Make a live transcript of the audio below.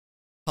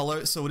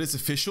Hello, so it is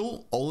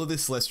official. All of the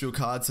Celestial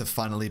cards have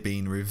finally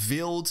been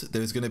revealed.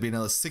 There's going to be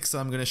another 6 that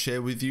I'm going to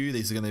share with you.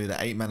 These are going to be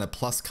the 8 mana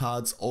plus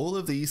cards. All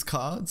of these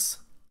cards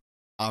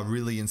are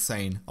really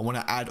insane. I want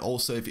to add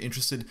also, if you're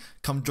interested,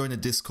 come join the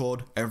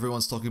Discord.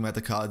 Everyone's talking about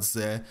the cards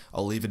there.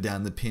 I'll leave it down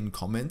in the pinned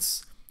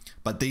comments.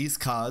 But these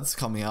cards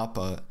coming up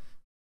are...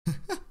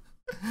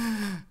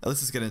 Let's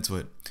just get into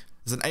it.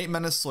 There's an 8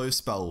 mana slow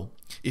spell.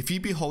 If you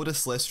behold a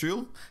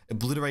Celestial,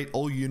 obliterate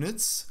all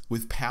units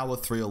with power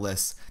 3 or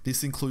less.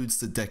 This includes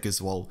the deck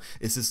as well.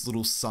 It's this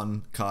little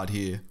sun card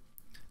here.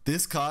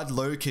 This card,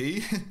 low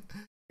key,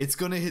 it's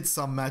gonna hit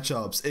some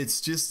matchups.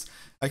 It's just,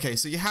 okay,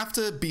 so you have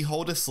to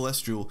behold a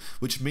Celestial,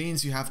 which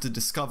means you have to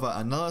discover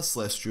another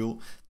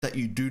Celestial that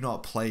you do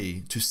not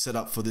play to set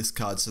up for this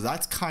card. So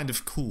that's kind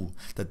of cool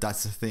that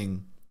that's a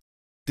thing.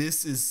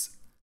 This is,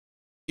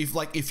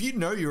 if you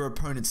know your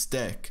opponent's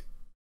deck,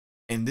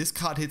 and this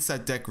card hits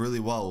that deck really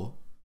well.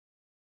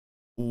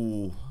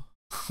 Ooh.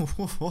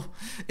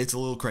 It's a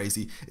little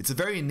crazy. It's a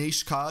very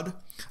niche card.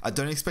 I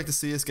don't expect to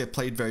see this get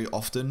played very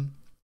often.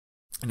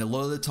 And a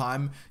lot of the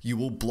time, you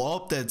will blow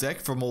up their deck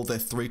from all their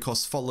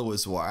 3-cost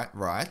followers,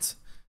 right?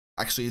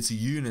 Actually, it's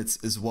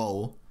units as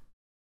well.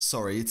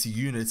 Sorry, it's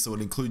units, so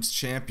it includes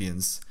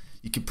champions.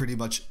 You can pretty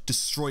much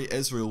destroy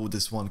Ezreal with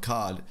this one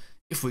card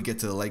if we get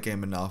to the late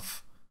game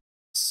enough.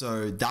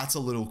 So that's a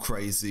little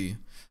crazy.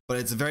 But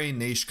it's a very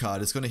niche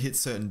card. It's going to hit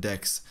certain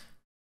decks.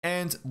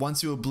 And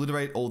once you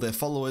obliterate all their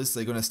followers,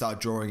 they're going to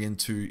start drawing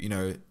into,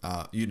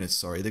 units,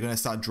 sorry. They're going to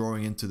start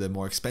drawing into their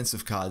more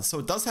expensive cards. So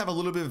it does have a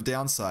little bit of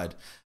downside.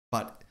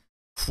 But,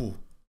 whew.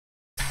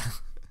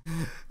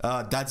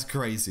 That's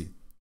crazy.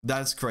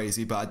 That's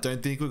crazy, but I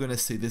don't think we're going to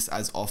see this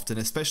as often,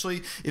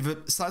 especially if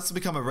it starts to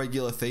become a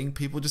regular thing.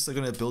 People just are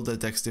going to build their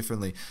decks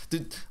differently.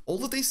 Dude,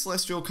 all of these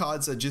Celestial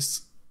cards are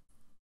just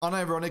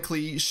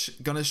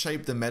unironically going to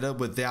shape the meta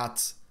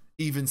without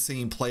even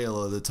seeing play a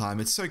lot of the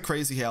time. It's so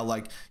crazy how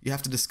you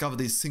have to discover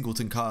these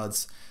singleton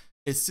cards.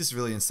 It's just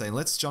really insane.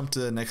 Let's jump to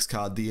the next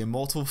card, the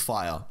Immortal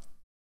Fire.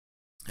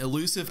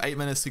 Elusive 8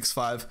 mana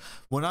 6/5.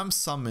 When I'm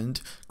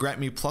summoned, grant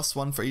me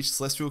 +1 for each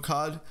Celestial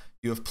card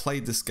you have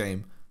played this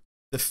game.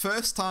 The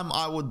first time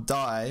I would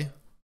die,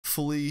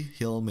 fully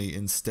heal me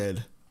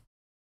instead.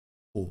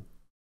 Oh.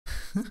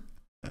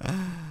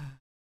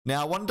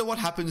 Now I wonder what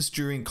happens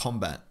during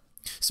combat.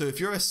 So if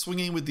you're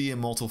swinging with the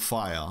Immortal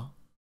Fire,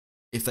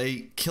 if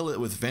they kill it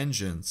with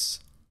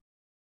Vengeance,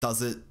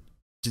 does it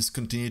just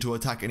continue to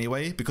attack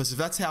anyway? Because if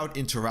that's how it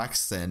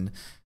interacts, then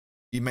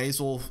you may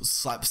as well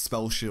slap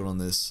Spell Shield on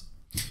this.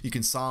 You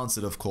can silence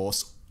it, of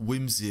course.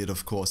 Whimsy it,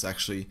 of course,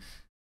 actually.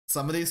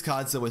 Some of these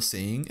cards that we're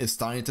seeing is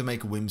starting to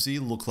make Whimsy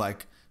look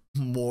like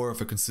more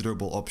of a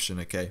considerable option,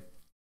 okay?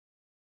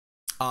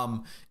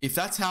 If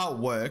that's how it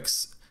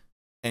works,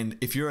 and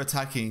if you're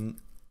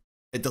attacking,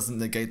 it doesn't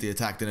negate the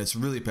attack, then it's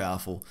really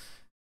powerful.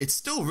 It's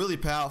still really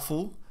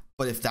powerful,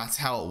 but if that's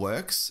how it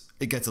works,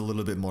 it gets a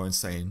little bit more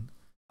insane.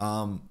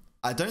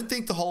 I don't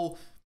think a lot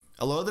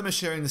of them are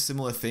sharing the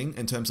similar thing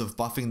in terms of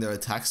buffing their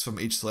attacks from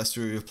each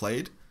Celestial you've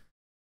played.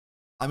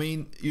 I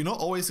mean, you're not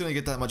always going to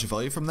get that much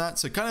value from that,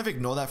 so kind of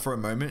ignore that for a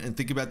moment and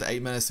think about the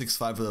 8 mana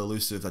 6/5 with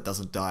Elusive that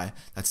doesn't die.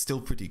 That's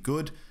still pretty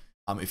good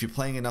if you're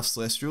playing enough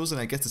Celestials,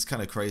 and I guess it's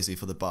kind of crazy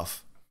for the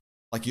buff.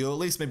 Like, you'll at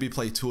least maybe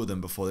play 2 of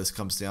them before this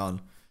comes down.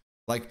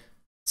 Like,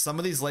 some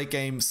of these late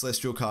game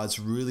Celestial cards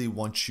really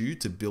want you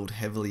to build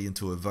heavily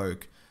into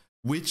Invoke,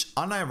 which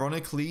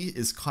unironically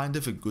is kind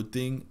of a good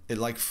thing. It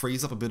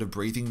frees up a bit of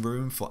breathing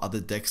room for other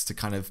decks to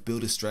kind of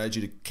build a strategy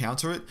to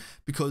counter it,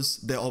 because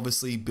they're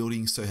obviously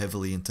building so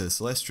heavily into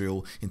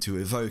Celestial, into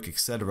Invoke,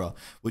 etc.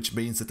 Which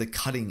means that they're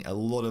cutting a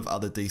lot of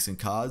other decent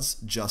cards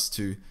just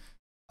to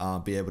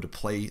be able to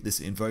play this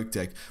Invoke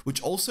deck, which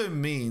also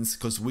means,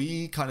 because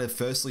we kind of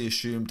firstly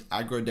assumed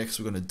aggro decks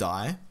were going to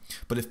die,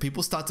 but if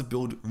people start to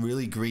build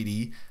really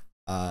greedy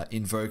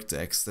Invoke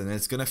decks, then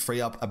it's going to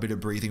free up a bit of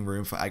breathing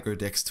room for aggro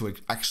decks to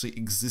actually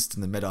exist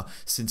in the meta,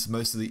 since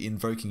most of the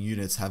invoking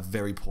units have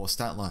very poor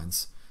stat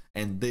lines.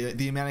 And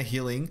the amount of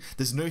healing,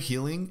 there's no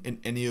healing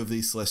in any of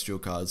these Celestial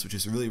cards, which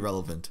is really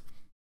relevant.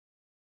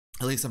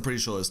 At least I'm pretty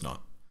sure there's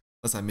not,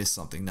 unless I missed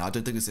something. No, I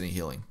don't think there's any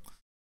healing.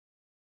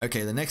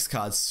 Okay, the next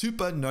card,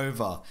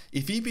 Supernova.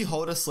 If you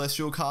behold a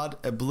Celestial card,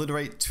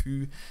 obliterate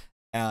 2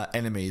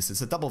 enemies.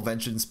 It's a double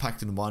Vengeance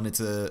packed in 1. It's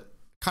a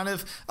kind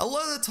of, a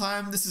lot of the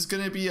time, this is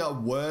going to be a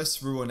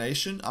worse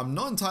Ruination. I'm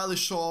not entirely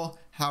sure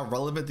how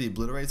relevant the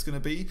Obliterate's going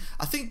to be.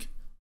 I think,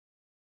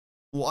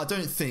 well, I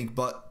don't think,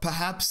 but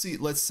perhaps,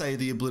 let's say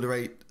the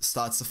Obliterate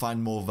starts to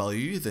find more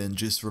value than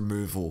just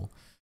removal.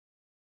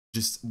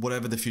 Just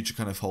whatever the future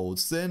kind of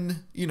holds.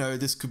 Then,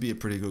 this could be a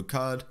pretty good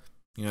card.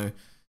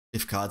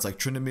 If cards like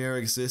Tryndamere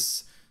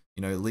exists,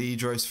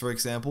 Leedros, for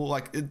example.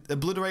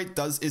 Obliterate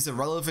is a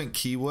relevant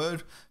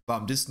keyword, but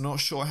I'm just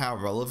not sure how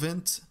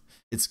relevant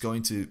it's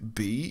going to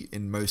be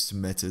in most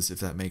metas, if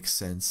that makes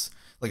sense.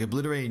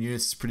 Obliterating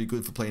units is pretty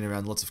good for playing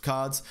around lots of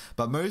cards,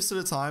 but most of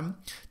the time,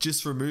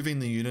 just removing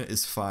the unit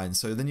is fine.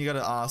 So then you got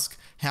to ask,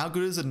 how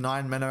good is a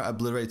 9 mana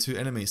obliterate 2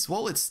 enemies?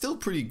 Well, it's still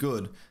pretty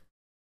good.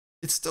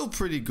 it's still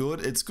pretty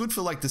good. It's good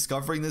for like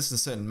discovering this in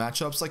certain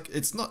matchups. Like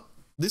it's not,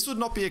 this would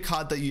not be a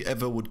card that you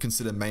ever would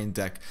consider main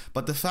deck,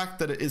 but the fact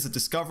that it is a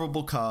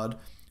discoverable card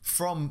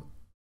from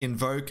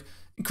Invoke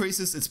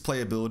increases its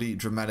playability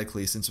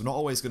dramatically, since we're not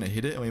always going to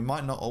hit it and we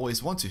might not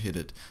always want to hit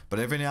it, but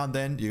every now and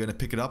then you're going to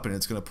pick it up and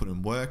it's going to put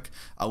in work.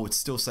 I would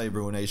still say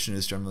Ruination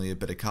is generally a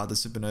better card than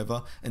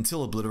Supernova,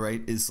 until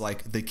Obliterate is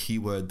like the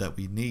keyword that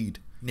we need.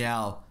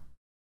 Now,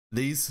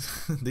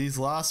 these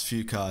last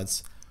few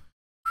cards,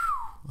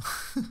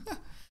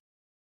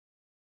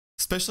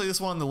 especially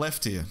this one on the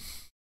left here.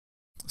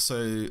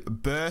 So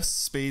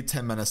Burst, Speed,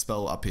 10 mana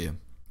spell up here.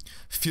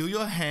 Fill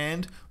your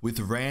hand with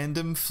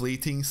random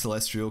fleeting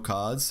celestial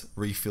cards,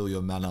 refill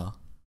your mana.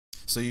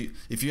 So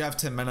if you have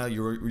 10 mana,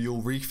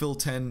 you'll refill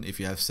 10. If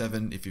you have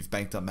 7, if you've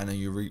banked up mana,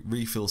 you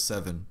refill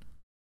 7.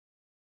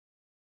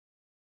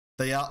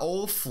 They are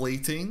all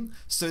fleeting.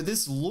 So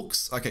this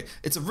looks, okay,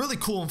 it's a really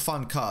cool and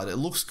fun card. It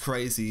looks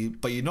crazy,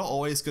 but you're not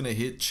always going to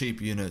hit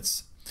cheap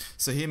units.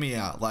 So hear me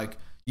out. Like,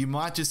 you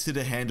might just hit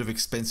a hand of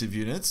expensive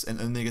units and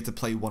only get to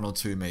play 1 or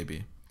 2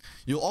 maybe.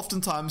 You'll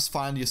oftentimes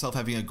find yourself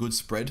having a good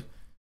spread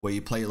where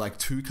you play like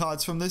 2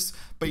 cards from this,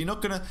 but you're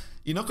not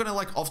gonna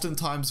like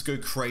oftentimes go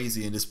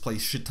crazy and just play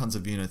shit tons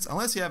of units,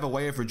 unless you have a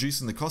way of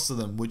reducing the cost of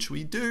them, which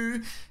we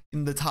do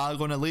in the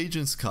Targon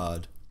Allegiance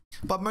card.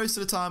 But most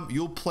of the time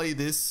you'll play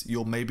this,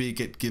 you'll maybe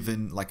get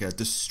given like a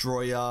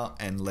Destroyer,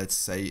 and let's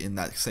say in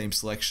that same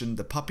selection,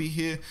 the puppy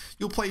here,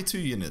 you'll play 2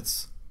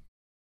 units.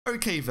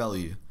 Okay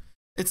value.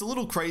 It's a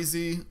little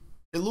crazy.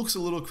 It looks a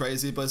little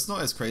crazy, but it's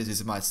not as crazy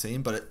as it might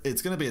seem, but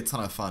it's going to be a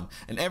ton of fun.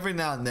 And every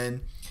now and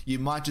then, you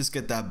might just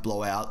get that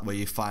blowout where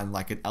you find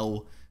like an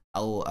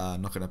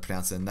I'm not going to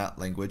pronounce it in that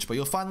language, but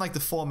you'll find like the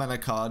 4 mana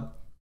card,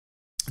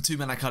 a 2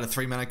 mana card, a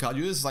 3 mana card.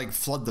 You just like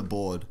flood the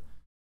board.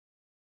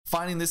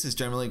 Finding this is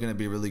generally going to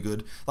be really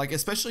good. Like,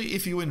 especially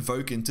if you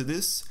invoke into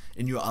this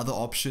and your other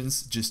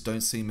options just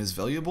don't seem as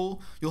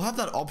valuable, you'll have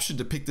that option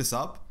to pick this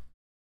up,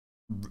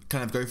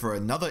 kind of go for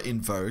another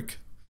invoke,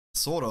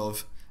 sort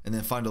of, and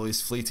then find all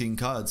these fleeting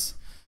cards.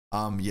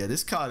 Yeah,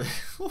 this card,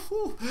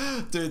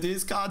 dude,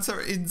 these cards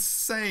are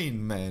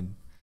insane, man.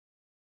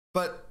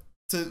 But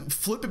to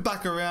flip it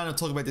back around and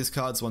talk about these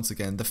cards once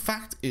again, the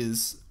fact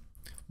is,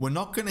 we're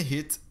not going to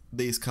hit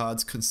these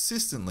cards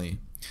consistently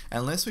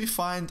unless we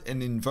find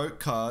an invoke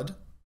card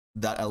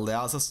that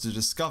allows us to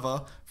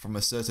discover from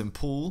a certain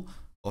pool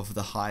of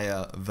the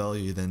higher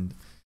value. Then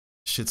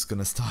shit's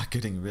gonna start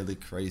getting really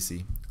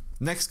crazy.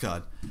 Next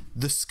card,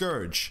 the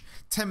Scourge.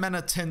 10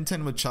 mana,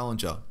 10/10 with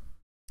Challenger.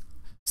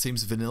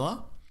 Seems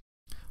vanilla.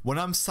 When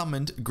I'm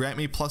summoned, grant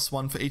me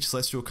 +1 for each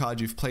celestial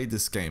card you've played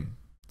this game.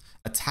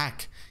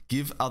 Attack.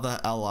 Give other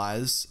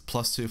allies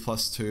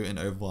 +2/+2 and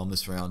overwhelm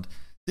this round.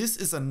 This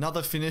is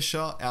another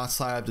finisher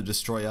outside of the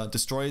Destroyer.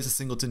 Destroyer is a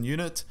singleton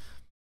unit.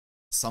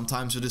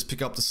 Sometimes you'll just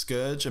pick up the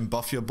Scourge and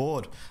buff your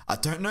board. I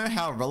don't know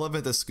how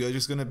relevant the Scourge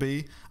is going to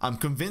be. I'm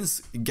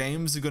convinced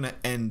games are going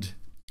to end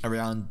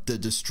around the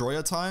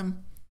Destroyer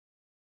time.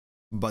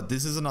 But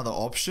this is another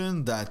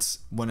option that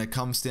when it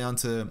comes down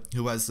to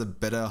who has the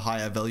better,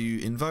 higher value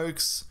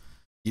invokes,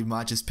 you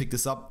might just pick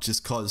this up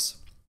just cause.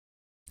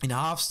 In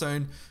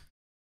Hearthstone,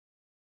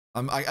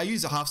 I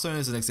use a Hearthstone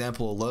as an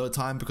example a lot of the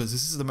time because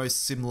this is the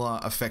most similar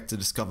effect to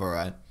discover,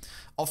 right?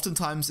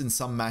 Oftentimes in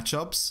some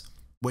matchups,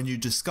 when you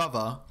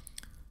discover,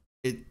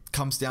 it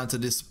comes down to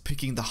this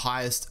picking the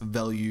highest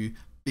value,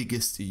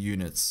 biggest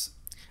units.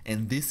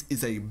 And this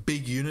is a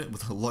big unit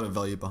with a lot of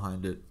value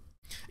behind it.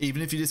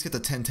 Even if you just get the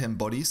 10/10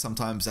 body,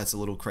 sometimes that's a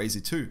little crazy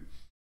too.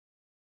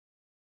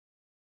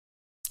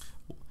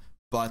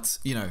 But,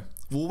 you know,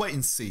 we'll wait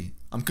and see.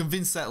 I'm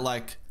convinced that,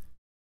 like,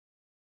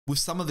 with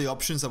some of the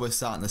options that we're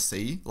starting to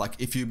see, like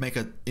if you make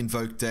an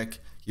invoke deck,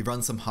 you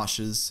run some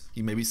hushes,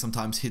 you maybe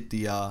sometimes hit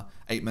the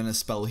 8 mana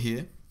spell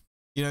here.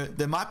 You know,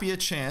 there might be a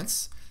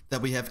chance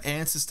that we have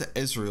answers to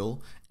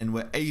Ezreal and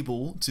we're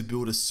able to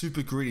build a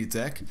super greedy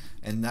deck,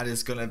 and that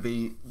is going to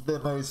be the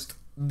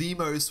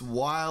most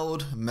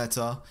wild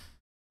meta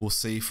we'll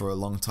see for a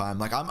long time.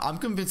 Like, I'm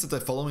convinced that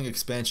the following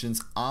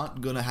expansions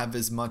aren't going to have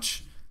as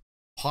much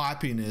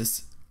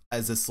hypiness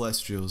as the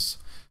Celestials.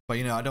 But,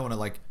 you know, I don't want to,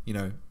 like, you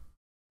know,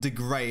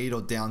 degrade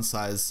or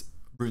downsize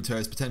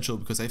Runeterra's potential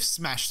because they've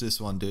smashed this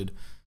one, dude.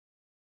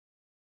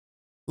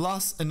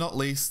 Last and not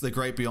least, the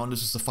Great Beyond is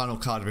just the final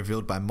card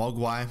revealed by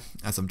Mogwai,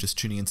 as I'm just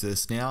tuning into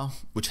this now,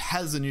 which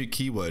has a new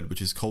keyword,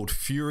 which is called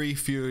Fury.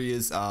 Fury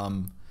is,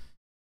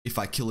 if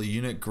I kill a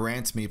unit,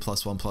 grant me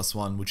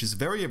 +1/+1, which is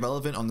very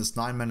irrelevant on this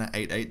 9 mana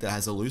 8/8 that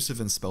has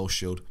Elusive and Spell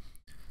Shield.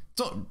 It's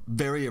not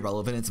very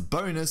irrelevant, it's a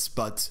bonus,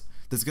 but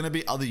there's going to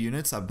be other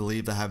units, I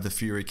believe, that have the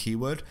Fury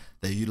keyword.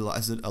 They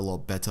utilize it a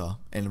lot better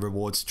and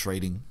rewards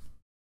trading.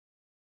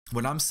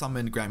 When I'm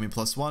summoned, grant me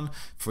 +1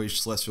 for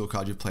each celestial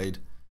card you've played.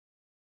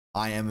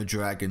 I am a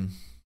dragon.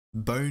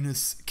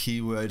 Bonus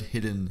keyword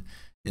hidden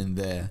in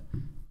there.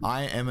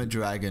 I am a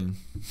dragon.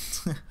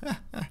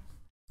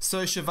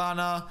 So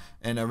Shyvana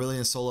and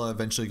Aurelion Sol are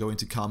eventually going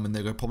to come, and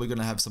they're probably going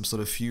to have some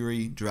sort of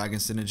Fury Dragon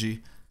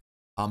synergy.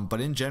 But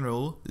in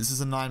general, this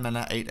is a 9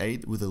 mana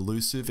 8/8 with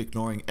Elusive,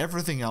 ignoring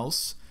everything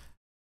else.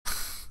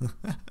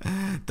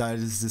 That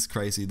is just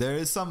crazy. There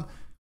is some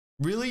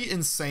really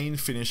insane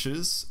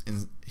finishes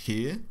in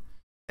here.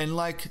 And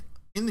like,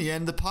 in the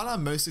end, the part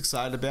I'm most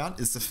excited about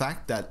is the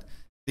fact that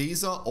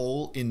these are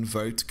all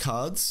invoked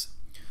cards,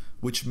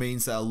 which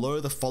means that a lot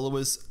of the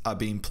followers are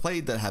being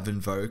played that have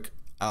Invoke.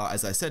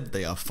 As I said,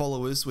 they are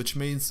followers, which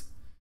means,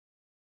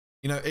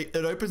 you know, it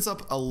opens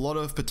up a lot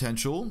of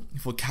potential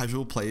for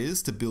casual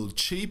players to build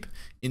cheap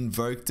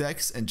Invoke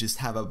decks and just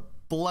have a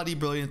bloody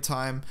brilliant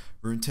time.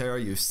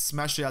 Runeterra, you've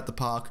smashed it out the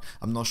park.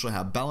 I'm not sure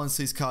how balanced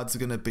these cards are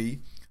going to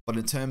be, but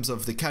in terms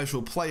of the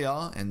casual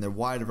player and the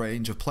wide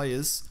range of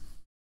players,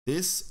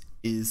 this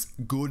is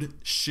good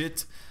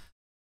shit.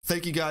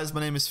 Thank you guys,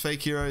 my name is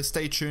Fake Hero.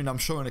 Stay tuned, I'm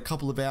sure in a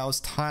couple of hours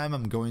time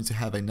I'm going to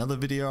have another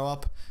video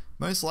up,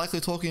 most likely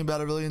talking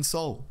about Aurelion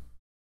Sol.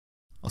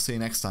 I'll see you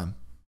next time.